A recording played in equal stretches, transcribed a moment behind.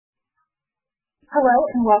Hello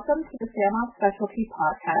and welcome to the SAMOP Specialty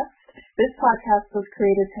Podcast. This podcast was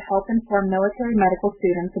created to help inform military medical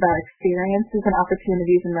students about experiences and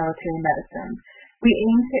opportunities in military medicine. We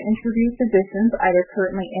aim to interview physicians either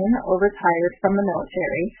currently in or retired from the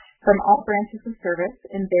military, from all branches of service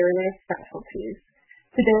in various specialties.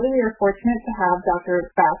 Today we are fortunate to have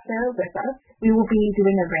Dr. Basso with us. We will be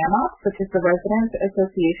doing a RAMOP, which is the Residents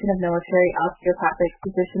Association of Military Osteopathic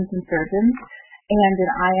Physicians and Surgeons, and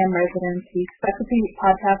an IM Residency Specialty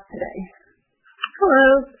Podcast today.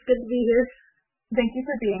 Hello, it's good to be here. Thank you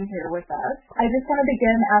for being here with us. I just want to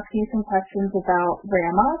begin asking you some questions about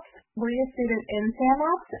RAMOPs. Were you a student in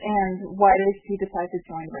SAMOPs, and why did you decide to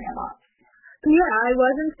join RAMOPs? Yeah, I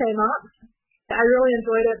was in SAMOPs. I really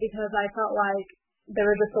enjoyed it because I felt like there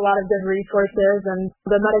were just a lot of good resources, and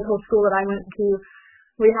the medical school that I went to,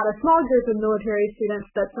 we had a small group of military students,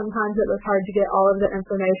 but sometimes it was hard to get all of the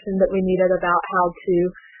information that we needed about how to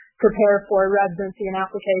prepare for residency and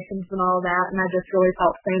applications and all of that, and I just really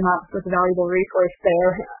felt SAMOPs was a valuable resource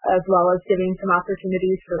there, as well as giving some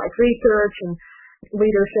opportunities for like research and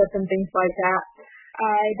leadership and things like that.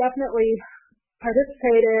 I definitely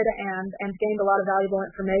participated and gained a lot of valuable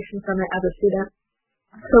information from it as a student.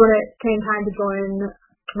 So when it came time to join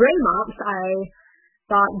RAMOPs, I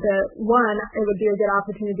thought that, one, it would be a good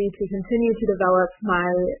opportunity to continue to develop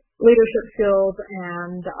my leadership skills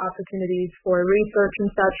and opportunities for research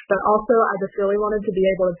and such, but also I just really wanted to be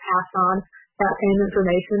able to pass on that same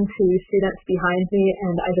information to students behind me,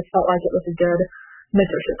 and I just felt like it was a good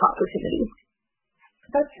mentorship opportunity.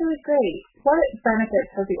 That's really great. What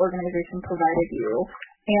benefits has the organization provided you,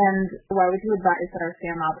 and why would you advise that our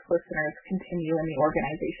SAMOPs listeners continue in the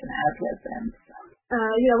organization as residents?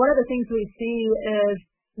 One of the things we see is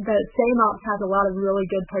that SAMOPs has a lot of really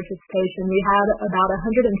good participation. We had about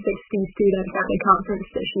 160 students at the conference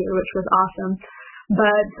this year, which was awesome.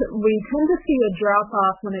 But we tend to see a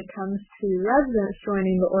drop-off when it comes to residents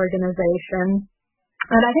joining the organization.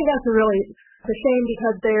 And I think that's really a shame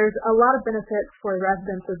because there's a lot of benefits for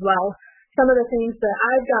residents as well. Some of the things that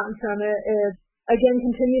I've gotten from it is, again,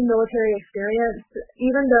 continued military experience.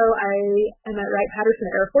 Even though I am at Wright-Patterson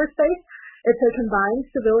Air Force Base, it's a combined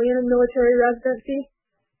civilian and military residency.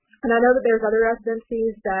 And I know that there's other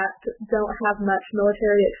residencies that don't have much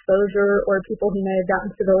military exposure, or people who may have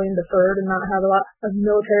gotten civilian deferred and not have a lot of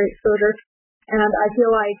military exposure. And I feel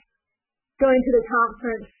like going to the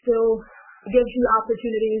conference still gives you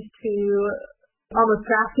opportunities to almost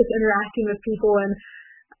practice interacting with people in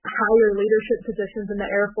higher leadership positions in the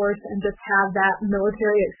Air Force and just have that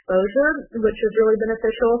military exposure, which is really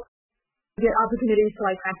beneficial. Get opportunities to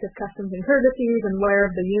practice customs and courtesies and wear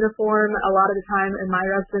the uniform. A lot of the time in my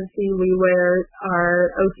residency, we wear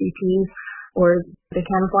our OCPs or the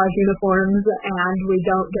camouflage uniforms, and we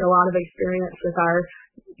don't get a lot of experience with our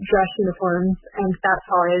dress uniforms, and that's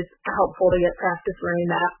always helpful to get practice wearing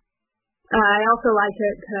that. I also like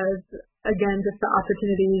it because, again, just the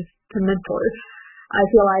opportunities to mentor. I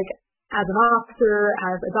feel like as an officer,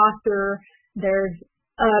 as a doctor, there's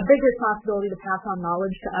a big responsibility to pass on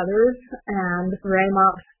knowledge to others, and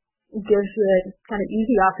RAMOPs gives you a kind of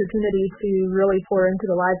easy opportunity to really pour into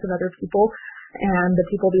the lives of other people and the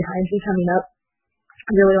people behind you coming up.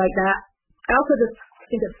 I really like that. I also just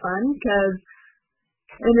think it's fun because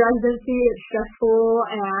in residency it's stressful,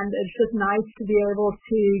 and it's just nice to be able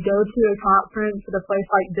to go to a conference at a place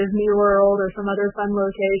like Disney World or some other fun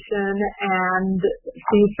location and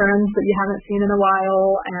see friends that you haven't seen in a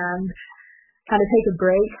while and kind of take a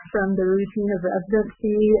break from the routine of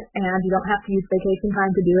residency, and you don't have to use vacation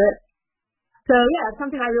time to do it. So yeah, it's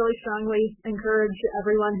something I really strongly encourage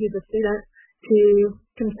everyone who's a student to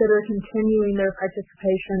consider continuing their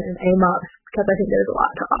participation in AMOPs, because I think there's a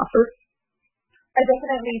lot to offer. I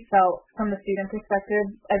definitely felt, from the student perspective,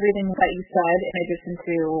 everything that you said, in addition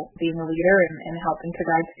to being a leader and helping to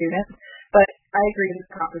guide students. But I agree that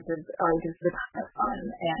conferences are just a ton of fun,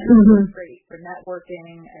 and it's great for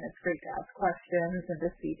networking, and it's great to ask questions and to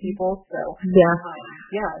see people. So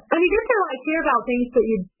yeah. And you get to hear about things that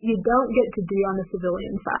you don't get to do on the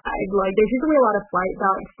civilian side. There's usually a lot of flight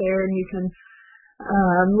docs there, and you can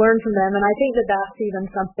learn from them. And I think that that's even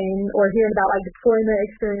something, or hearing about deployment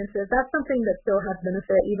experiences, that's something that still has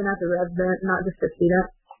benefit even as a resident, not just a student.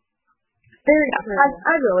 Very true.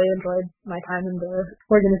 I really enjoyed my time in the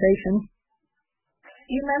organization.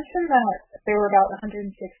 You mentioned that there were about 160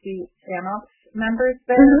 SAMOPs members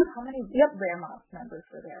there. Mm-hmm. How many RAMOPs members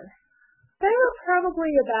were there? There were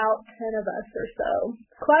probably about 10 of us or so.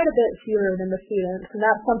 Quite a bit fewer than the students, and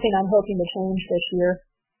that's something I'm hoping to change this year.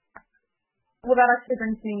 Well, that actually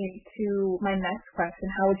brings me to my next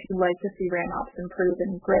question. How would you like to see RAMOPs improve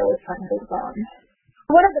and grow as time goes on?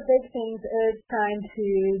 One of the big things is trying to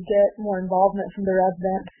get more involvement from the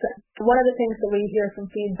residents. One of the things that we hear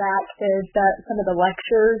from feedback is that some of the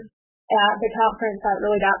lectures at the conference aren't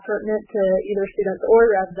really that pertinent to either students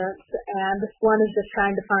or residents, and one is just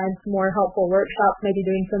trying to find some more helpful workshops, maybe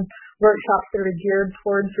doing some workshops that are geared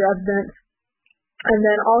towards residents, and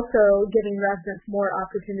then also giving residents more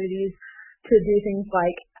opportunities to do things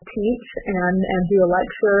like teach and do a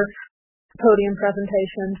lecture, podium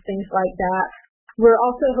presentations, things like that. We're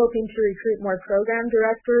also hoping to recruit more program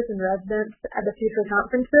directors and residents at the future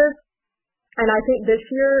conferences. And I think this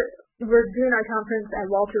year we're doing our conference at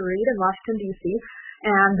Walter Reed in Washington, D.C.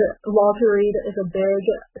 And Walter Reed is a big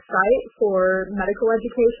site for medical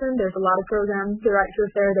education. There's a lot of program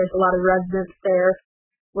directors there. There's a lot of residents there.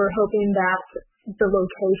 We're hoping that the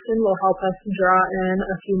location will help us draw in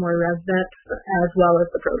a few more residents as well as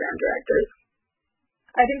the program directors.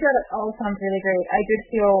 I think that all sounds really great. I did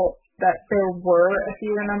feel that there were a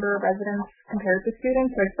fewer number of residents compared to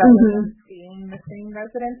students, so I started seeing the same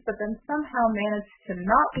residents, but then somehow managed to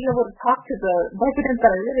not be able to talk to the residents that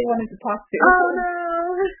I really wanted to talk to. Oh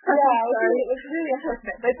no! Yeah, it was really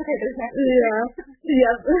unfortunate, but it's okay, there's next.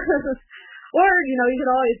 Yeah. Or, you can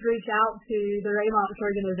always reach out to the Raymond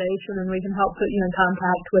organization and we can help put you in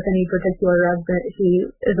contact with any particular resident who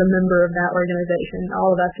is a member of that organization.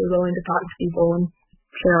 All of us are willing to talk to people and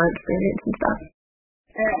share our experience and stuff.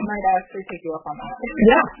 And I might actually take you up on that.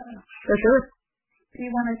 Yeah, for sure. Do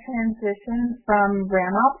you want to transition from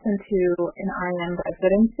RAMOPS into an IM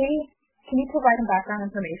residency? Can you provide some background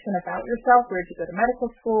information about yourself? Where did you go to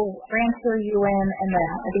medical school? What branch were you in? And then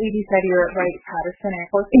I believe you said you're at Wright-Patterson Air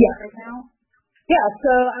Force Base right now? Yeah,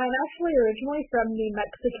 so I'm actually originally from New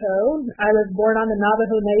Mexico. I was born on the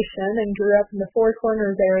Navajo Nation and grew up in the Four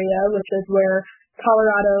Corners area, which is where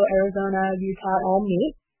Colorado, Arizona, Utah all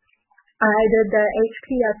meet. I did the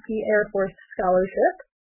HPSC Air Force Scholarship,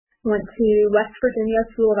 went to West Virginia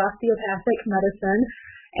School of Osteopathic Medicine,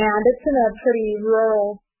 and it's in a pretty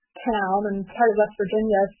rural town and part of West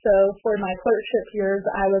Virginia, so for my clerkship years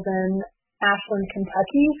I was in Ashland,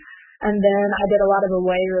 Kentucky, and then I did a lot of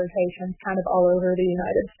away rotations kind of all over the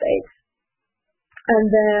United States. And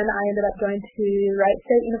then I ended up going to Wright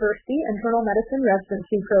State University Internal Medicine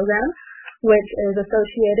Residency Program, which is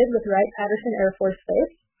associated with Wright-Patterson Air Force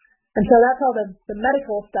Base. And so that's all the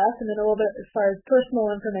medical stuff, and then a little bit as far as personal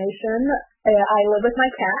information. I live with my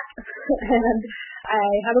cat, and I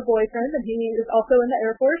have a boyfriend, and he is also in the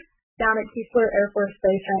Air Force, down at Keesler Air Force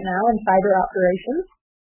Base right now in fighter operations.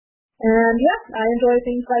 And yeah, I enjoy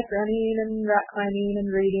things like running and rock climbing and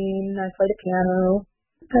reading. I play the piano.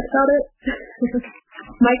 That's about it.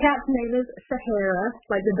 My cat's name is Sahara,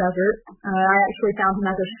 like the desert. I actually found him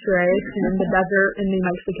as a stray in the desert in New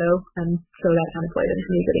Mexico, and so that kind of played into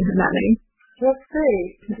me getting him that name. That's great.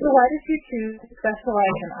 So why did you choose to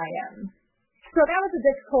specialize in IM? So that was a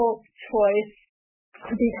difficult choice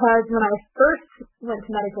because when I first went to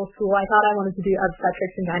medical school, I thought I wanted to do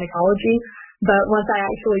obstetrics and gynecology, but once I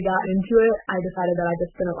actually got into it, I decided that I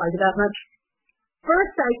just didn't like it that much.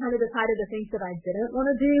 First, I kind of decided the things that I didn't want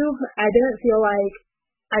to do. I didn't feel like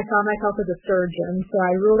I saw myself as a surgeon, so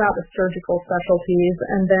I ruled out the surgical specialties,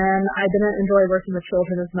 and then I didn't enjoy working with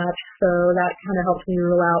children as much, so that kind of helped me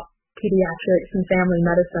rule out pediatrics and family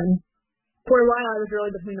medicine. For a while, I was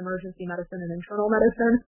really between emergency medicine and internal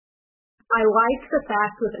medicine. I liked the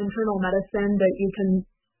fact with internal medicine that you can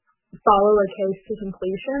follow a case to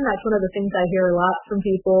completion. That's one of the things I hear a lot from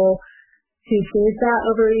people who choose that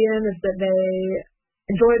over EM is that they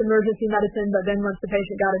enjoyed emergency medicine, but then once the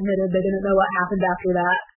patient got admitted, they didn't know what happened after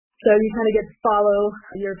that. So you kind of get to follow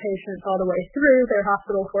your patients all the way through their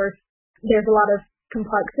hospital course. There's a lot of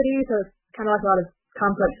complexity, so it's kind of like a lot of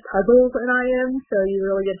complex puzzles in IM, so you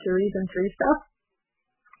really get to reason through stuff,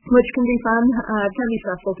 which can be fun. It can be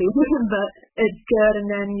stressful too, but it's good. And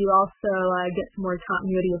then you also get some more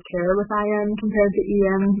continuity of care with IM compared to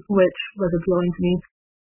EM, which was appealing to me.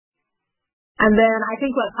 And then I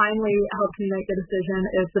think what finally helped me make the decision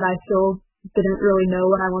is that I still didn't really know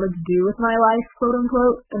what I wanted to do with my life, quote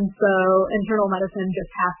unquote. And so internal medicine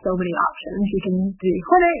just has so many options. You can do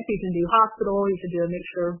clinics, you can do hospital, you can do a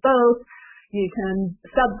mixture of both. You can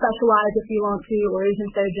subspecialize if you want to, or you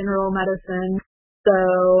can say general medicine. So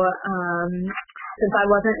since I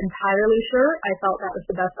wasn't entirely sure, I felt that was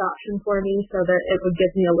the best option for me so that it would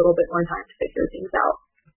give me a little bit more time to figure things out.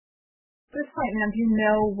 At this point now, do you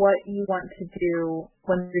know what you want to do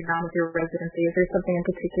when you're done with your residency? Is there something in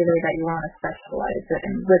particular that you want to specialize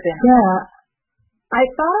in within? Yeah. I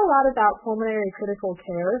thought a lot about pulmonary critical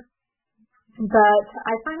care, but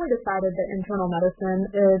I finally decided that internal medicine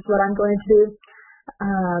is what I'm going to do.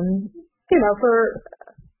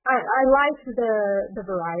 I liked the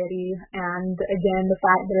variety, and again, the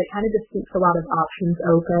fact that it kind of just keeps a lot of options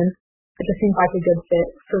open. It just seems like a good fit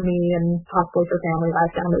for me and possibly for family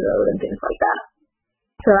life down the road and things like that.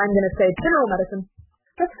 So I'm going to say general medicine.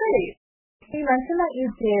 That's great. You mentioned that you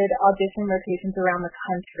did audition rotations around the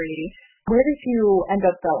country. Where did you end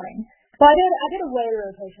up going? So I did away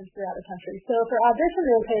rotations throughout the country. So for audition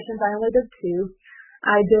rotations, I only did 2.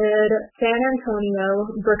 I did San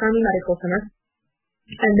Antonio Brooke Army Medical Center,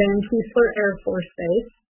 and then Keesler Air Force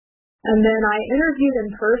Base. And then I interviewed in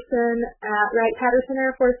person at Wright-Patterson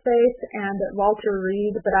Air Force Base and at Walter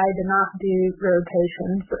Reed, but I did not do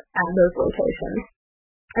rotations at those locations.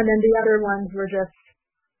 And then the other ones were just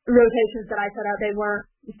rotations that I set out. They weren't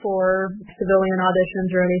for civilian auditions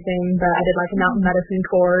or anything, but I did like a mountain medicine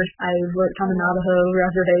course. I worked on the Navajo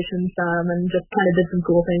reservation some and just kind of did some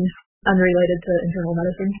cool things unrelated to internal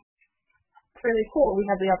medicine. It's really cool. We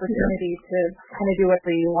have the opportunity to kind of do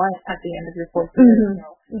whatever you want at the end of your course. Mm-hmm.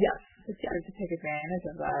 So yes. It's good to take advantage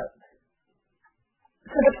of that.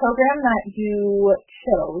 So the program that you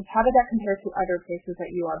chose, how did that compare to other places that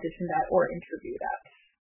you auditioned at or interviewed at?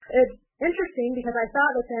 It's interesting because I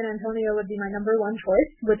thought that San Antonio would be my number 1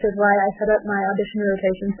 choice, which is why I set up my audition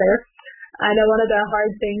rotations there. I know one of the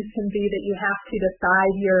hard things can be that you have to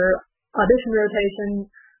decide your audition rotation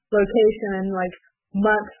location like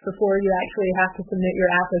months before you actually have to submit your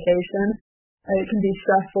application. It can be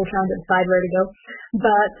stressful trying to decide where to go.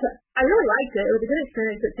 But I really liked it. It was a good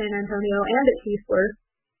experience at San Antonio and at Keesler.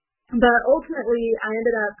 But ultimately, I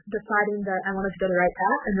ended up deciding that I wanted to go to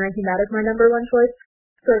Wright-Pat and ranking that as my number 1 choice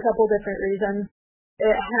for a couple different reasons.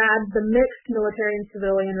 It had the mixed military and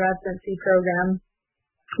civilian residency program,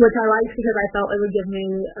 which I liked because I felt it would give me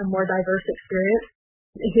a more diverse experience.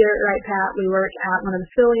 Here at Wright-Pat, we work at one of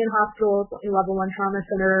the civilian hospitals, a level 1 trauma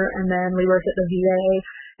center, and then we work at the VA,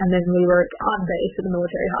 and then we work on base at the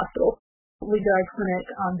military hospital. We do our clinic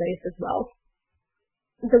on base as well.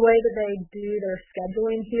 The way that they do their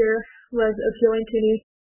scheduling here was appealing to me.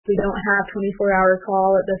 We don't have 24-hour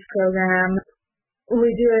call at this program.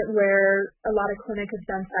 We do it where a lot of clinic is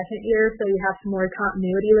done second year, so you have some more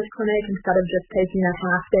continuity with clinic instead of just taking a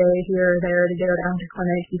half day here or there to go down to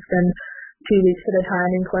clinic. You spend 2 weeks at a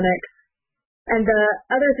time in clinic. And the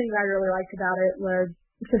other thing that I really liked about it was,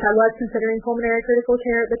 since I was considering pulmonary critical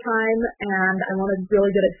care at the time and I wanted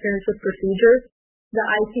really good experience with procedures, the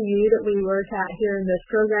ICU that we work at here in this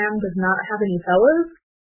program does not have any fellows.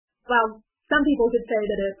 While some people could say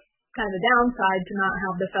that it's kind of a downside to not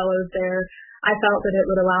have the fellows there, I felt that it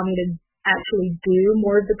would allow me to actually do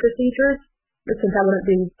more of the procedures, since I wouldn't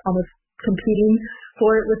be almost competing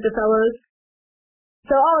for it with the fellows.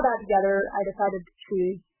 So all of that together, I decided to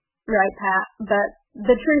choose Wright-Pat, but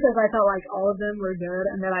the truth is I felt like all of them were good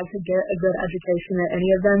and that I could get a good education at any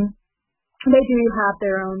of them. They do have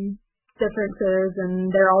their own differences and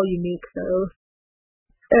they're all unique, so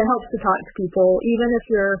it helps to talk to people. Even if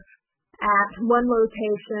you're at one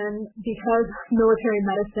location, because military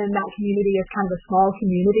medicine, that community is kind of a small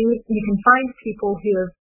community, you can find people who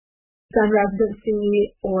have done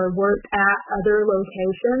residency or worked at other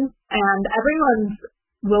locations, and everyone's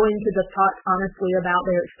willing to just talk honestly about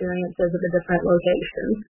their experiences at the different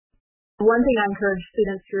locations. One thing I encourage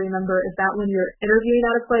students to remember is that when you're interviewing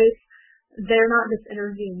at a place, they're not just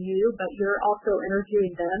interviewing you, but you're also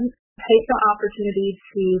interviewing them. Take the opportunity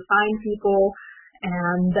to find people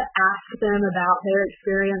and ask them about their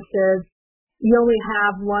experiences. You only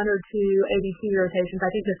have 1 or 2 ADP rotations.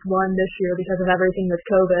 I think just 1 this year because of everything with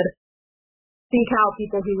COVID. Seek out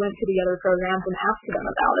people who went to the other programs and ask them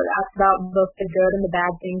about it. Ask about both the good and the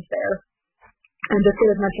bad things there. And just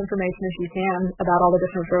get as much information as you can about all the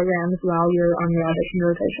different programs while you're on your audition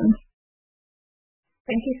rotations.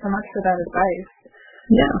 Thank you so much for that advice.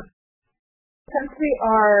 Yeah. Since we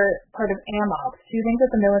are part of AMOPS, do you think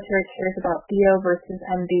that the military cares about DO versus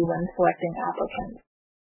MD when selecting applicants?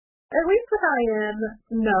 At least with IM,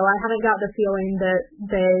 no, I haven't got the feeling that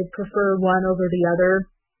they prefer one over the other.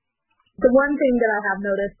 The one thing that I have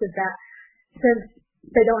noticed is that since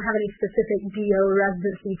they don't have any specific DO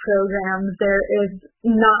residency programs, there is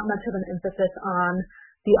not much of an emphasis on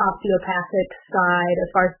the osteopathic side as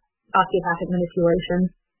far as osteopathic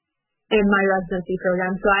manipulation in my residency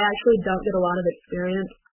program. So I actually don't get a lot of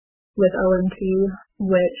experience with OMT,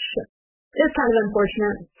 which is kind of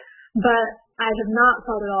unfortunate. But I have not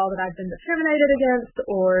felt at all that I've been discriminated against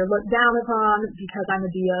or looked down upon because I'm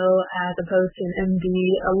a DO as opposed to an MD.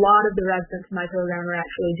 A lot of the residents in my program are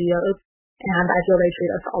actually DOs, and I feel they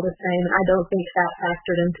treat us all the same. I don't think that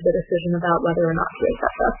factored into the decision about whether or not to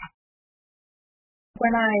accept us.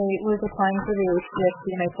 When I was applying for the HCSC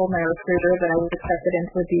and I told my recruiter that I was accepted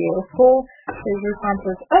into the DO school, his response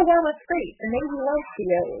was, "Oh, wow, that's great. The Navy loves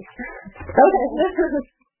DOs." Okay.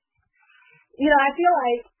 I feel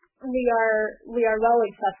like we are well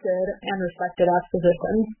accepted and respected as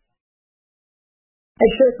physicians.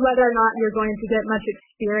 It's just whether or not you're going to get much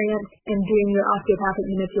experience in doing your osteopathic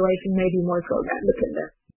manipulation may be more program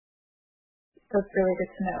dependent. That's really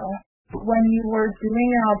good to know. When you were doing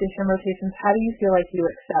your audition rotations, how do you feel like you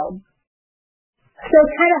excelled? So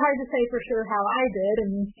it's kind of hard to say for sure how I did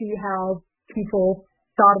and see how people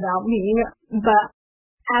thought about me, but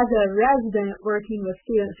as a resident working with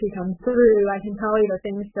students who come through, I can tell you the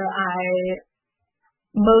things that I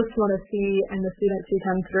most want to see in the students who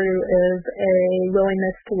come through is a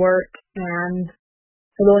willingness to work and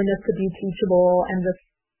a willingness to be teachable and just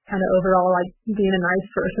kind of overall like being a nice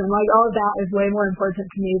person. Like all of that is way more important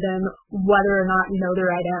to me than whether or not you know the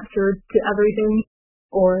right answer to everything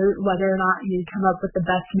or whether or not you come up with the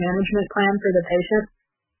best management plan for the patient.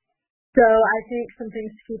 So I think some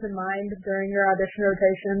things to keep in mind during your audition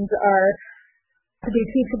rotations are to be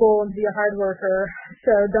teachable and to be a hard worker.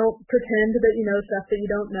 So don't pretend that you know stuff that you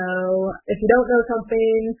don't know. If you don't know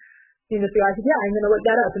something, you just be like, yeah, I'm going to look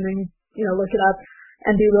that up and then, look it up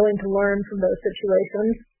and be willing to learn from those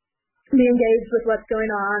situations. Be engaged with what's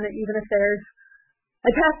going on, even if there's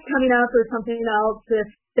a test coming up or something else, if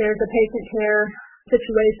there's a patient care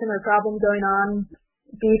situation or problem going on,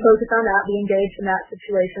 be focused on that, be engaged in that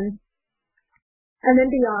situation. And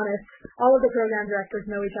then be honest. All of the program directors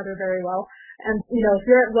know each other very well. And, if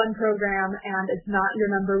you're at one program and it's not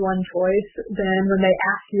your number one choice, then when they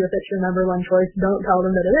ask you if it's your number one choice, don't tell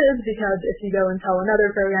them that it is, because if you go and tell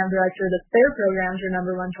another program director that their program's your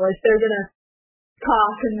number one choice, they're going to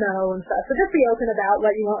talk and know and stuff. So just be open about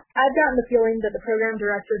what you want. I've gotten the feeling that the program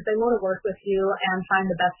directors, they want to work with you and find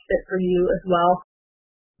the best fit for you as well.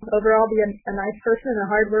 Overall, be a nice person and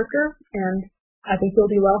a hard worker, and I think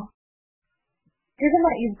you'll do well. Given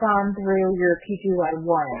that you've gone through your PGY1,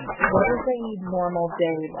 what is a normal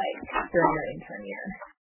day like during your intern year?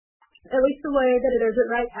 At least the way that it is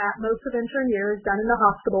at Wright Pat, most of intern year is done in the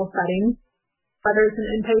hospital setting. Whether it's an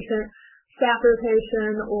inpatient staff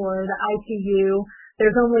rotation or the ICU,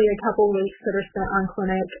 there's only a couple weeks that are spent on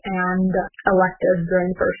clinic and electives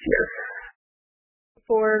during first year.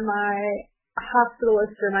 For my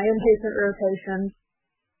hospitalist or my inpatient rotations,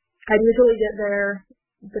 I usually get there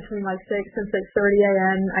between 6 and 6:30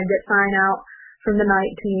 a.m. I get sign out from the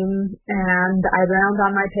night team and I round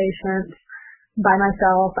on my patients by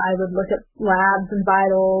myself. I would look at labs and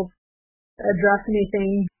vitals, address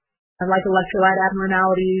anything like electrolyte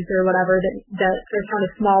abnormalities or whatever that are kind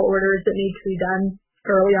of small orders that need to be done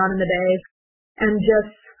early on in the day, and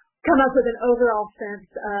just come up with an overall sense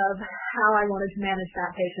of how I wanted to manage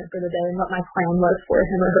that patient for the day and what my plan was for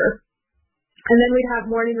him or her. And then we'd have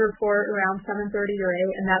morning report around 7:30 or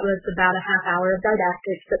 8, and that was about a half hour of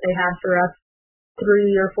didactics that they had for us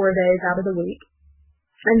 3 or 4 days out of the week.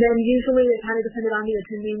 And then usually it kind of depended on the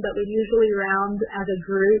attending, but we'd usually round as a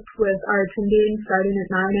group with our attending starting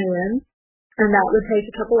at 9 a.m. And that would take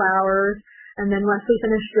a couple hours. And then once we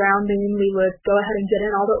finished rounding, we would go ahead and get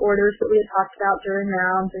in all the orders that we had talked about during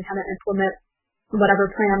rounds and kind of implement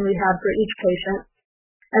whatever plan we had for each patient.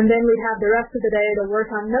 And then we'd have the rest of the day to work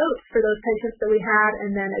on notes for those patients that we had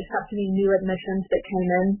and then accept any new admissions that came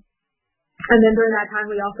in. And then during that time,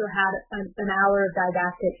 we also had an hour of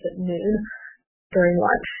didactics at noon during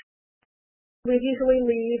lunch. We'd usually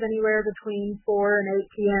leave anywhere between 4 and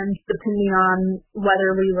 8 p.m. depending on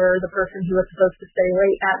whether we were the person who was supposed to stay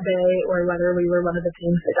late that day or whether we were one of the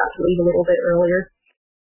teams that got to leave a little bit earlier.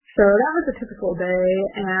 So that was a typical day,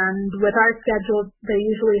 and with our schedule, they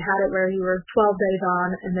usually had it where you were 12 days on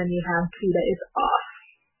and then you had 2 days off.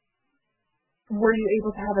 Were you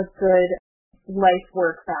able to have a good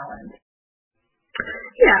life-work balance?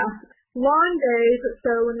 Yeah. Long days,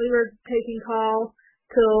 so when we were taking call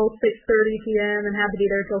till 6:30 p.m. and had to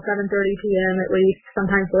be there till 7:30 p.m. at least,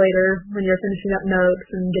 sometimes later when you're finishing up notes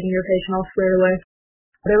and getting your patient all squared away.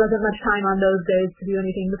 There wasn't much time on those days to do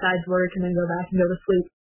anything besides work and then go back and go to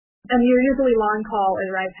sleep. And you're usually long call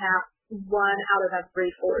at Wright Pat 1 out of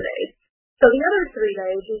every 4 days. So the other 3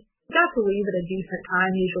 days, you got to leave at a decent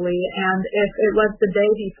time usually, and if it was the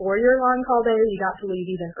day before your long call day, you got to leave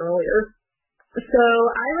even earlier. So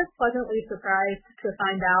I was pleasantly surprised to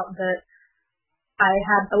find out that I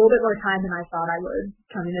had a little bit more time than I thought I would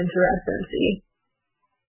coming into residency.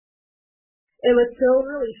 It was still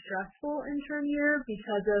really stressful intern year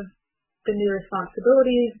because of the new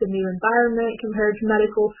responsibilities, the new environment compared to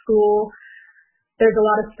medical school. There's a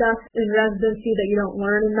lot of stuff in residency that you don't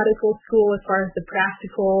learn in medical school as far as the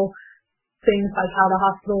practical things like how the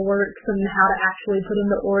hospital works and how to actually put in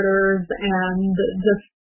the orders and just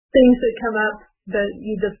things that come up that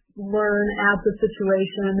you just learn as the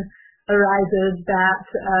situation arises that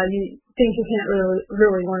you think you can't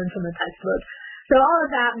really learn from the textbook. So all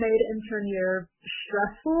of that made intern year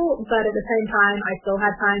stressful, but at the same time, I still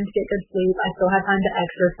had time to get good sleep. I still had time to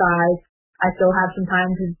exercise. I still had some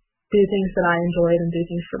time to do things that I enjoyed and do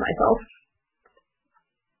things for myself.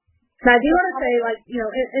 Now, I do want to say,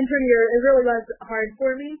 intern year, it really was hard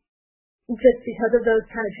for me just because of those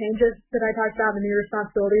kind of changes that I talked about, the new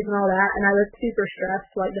responsibilities and all that, and I was super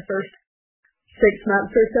stressed, the first 6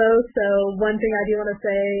 months or so. So one thing I do want to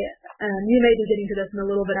say, you may be getting to this in a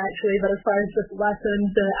little bit actually, but as far as just lessons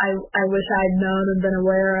that I wish I had known and been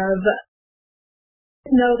aware of,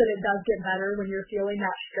 know that it does get better when you're feeling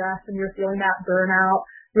that stress and you're feeling that burnout.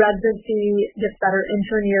 Residency gets better,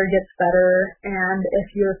 intern year gets better, and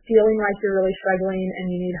if you're feeling like you're really struggling and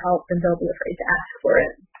you need help, then don't be afraid to ask for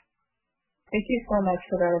it. Thank you so much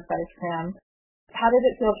for that advice, Pam. How did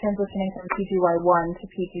it feel transitioning from PGY1 to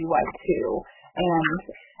PGY2, and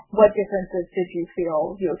what differences did you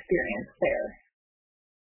feel you experienced there?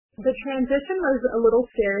 The transition was a little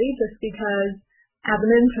scary just because as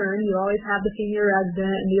an intern, you always have the senior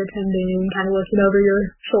resident and the attending kind of looking over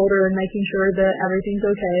your shoulder and making sure that everything's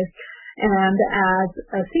okay. And as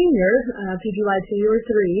a senior, PGY2 or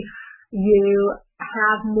 3, you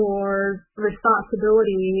have more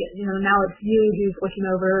responsibility. Now it's you who's looking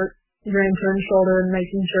over your intern's shoulder and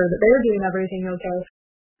making sure that they're doing everything okay.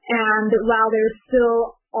 And while there's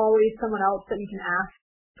still always someone else that you can ask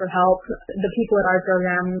for help, the people at our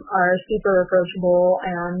program are super approachable,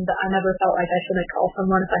 and I never felt like I shouldn't call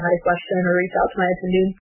someone if I had a question or reach out to my attending.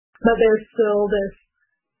 But there's still this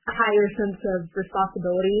higher sense of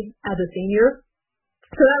responsibility as a senior.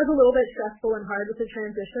 So that was a little bit stressful and hard with the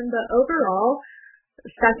transition, but overall,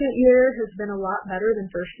 second year has been a lot better than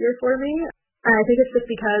first year for me. And I think it's just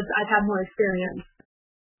because I've had more experience.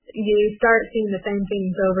 You start seeing the same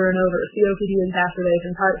things over and over: COPD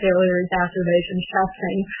exacerbations, heart failure exacerbations, chest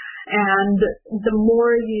pain. And the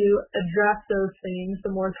more you address those things,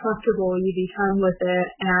 the more comfortable you become with it.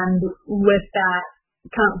 And with that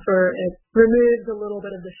comfort, it removes a little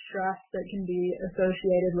bit of the stress that can be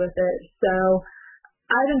associated with it. So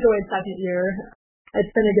I've enjoyed second year.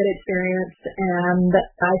 It's been a good experience, and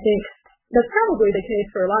I think that's probably the case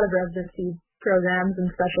for a lot of residency programs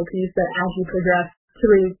and specialties, that as you progress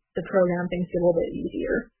through the program, things get a little bit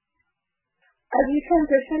easier. As you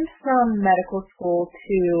transitioned from medical school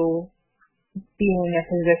to being a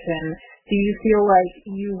physician, do you feel like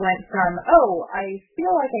you went from, I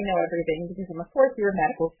feel like I know everything because I'm a fourth-year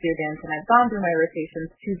medical student and I've gone through my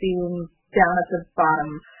rotations, to being down at the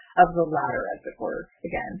bottom of the ladder, as it were,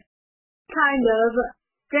 again? Kind of.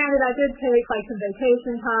 Granted, I did take some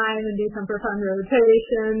vacation time and do some for fun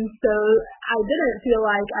rotations, so I didn't feel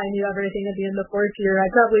like I knew everything at the end of fourth year. I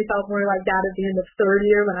probably felt more like that at the end of third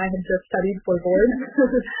year when I had just studied for board.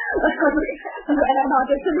 And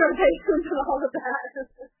audition rotations and all of that.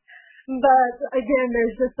 But again,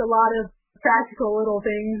 there's just a lot of practical little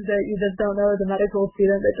things that you just don't know as a medical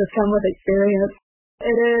student that just come with experience.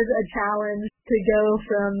 It is a challenge to go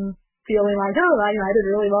from feeling like, I did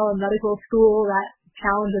really well in medical school, that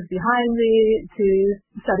challenge is behind me, to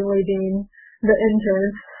suddenly being the intern.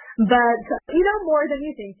 But you know more than you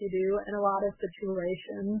think you do in a lot of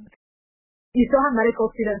situations. You still have medical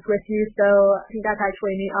students with you, so I think that's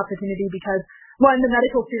actually a neat opportunity because, one, the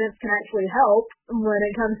medical students can actually help when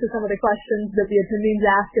it comes to some of the questions that the attendings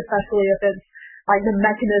ask, especially if it's like the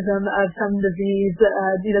mechanism of some disease.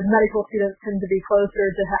 The medical students tend to be closer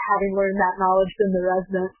to having learned that knowledge than the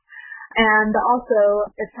residents. And also,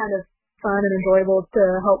 it's kind of fun and enjoyable to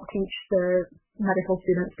help teach the medical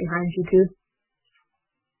students behind you too.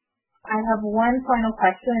 I have one final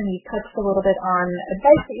question, and you touched a little bit on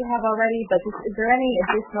advice that you have already, but is there any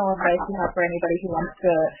additional advice you have for anybody who wants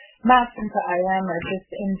to match into IM or just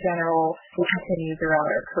in general to continue throughout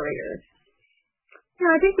our careers? Yeah,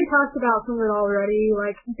 I think we talked about some of it already,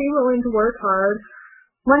 be willing to work hard.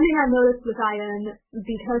 One thing I noticed with IN,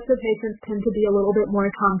 because the patients tend to be a little bit more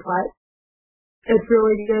complex, it's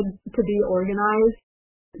really good to be organized.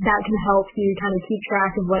 That can help you kind of keep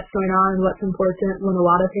track of what's going on and what's important when a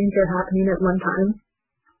lot of things are happening at one time.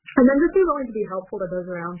 And then just be willing to be helpful to those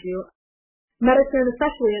around you. Medicine,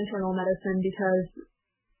 especially internal medicine, because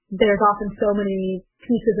there's often so many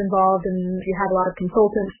pieces involved and you have a lot of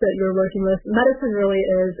consultants that you're working with. Medicine really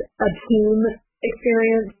is a team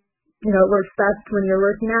experience. It works best when you're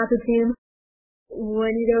working as a team. When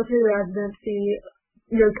you go through residency,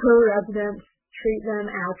 your co-residents treat them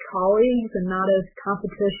as colleagues and not as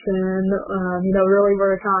competition. Really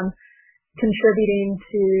work on contributing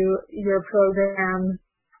to your program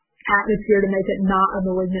atmosphere to make it not a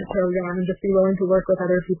malignant program, and just be willing to work with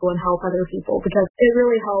other people and help other people, because it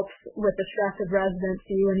really helps with the stress of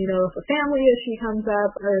residency when, if a family issue comes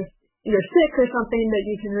up or if you're sick or something, that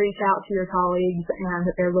you can reach out to your colleagues and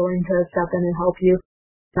that they're willing to step in and help you.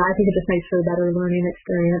 I think it just makes for a better learning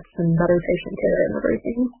experience and better patient care and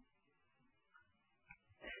everything.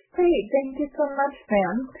 Great. Thank you so much,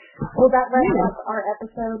 Sam. Well, that wraps up our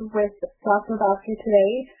episode with Dr. Doctor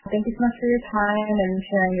today. Thank you so much for your time and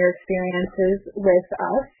sharing your experiences with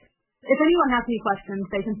us. If anyone has any questions,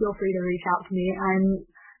 they can feel free to reach out to me. I'm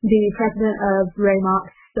the president of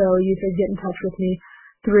RAMOPS, so you could get in touch with me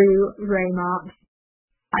through RAMOPS.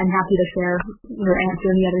 I'm happy to share or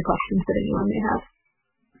answer any other questions that anyone may have.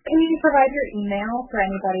 Can you provide your email for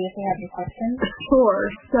anybody if they have any questions? Sure.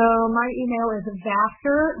 So my email is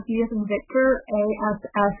Vasser, V as in Victor,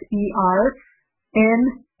 ASSER,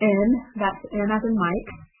 NN, that's N as in Mike,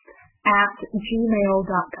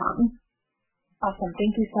 @gmail.com. Awesome.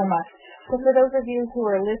 Thank you so much. So for those of you who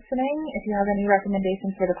are listening, if you have any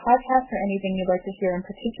recommendations for the podcast or anything you'd like to hear in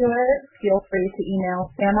particular, feel free to email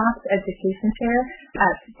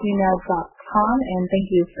samopseducationshare@gmail.com, and thank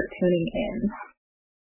you for tuning in.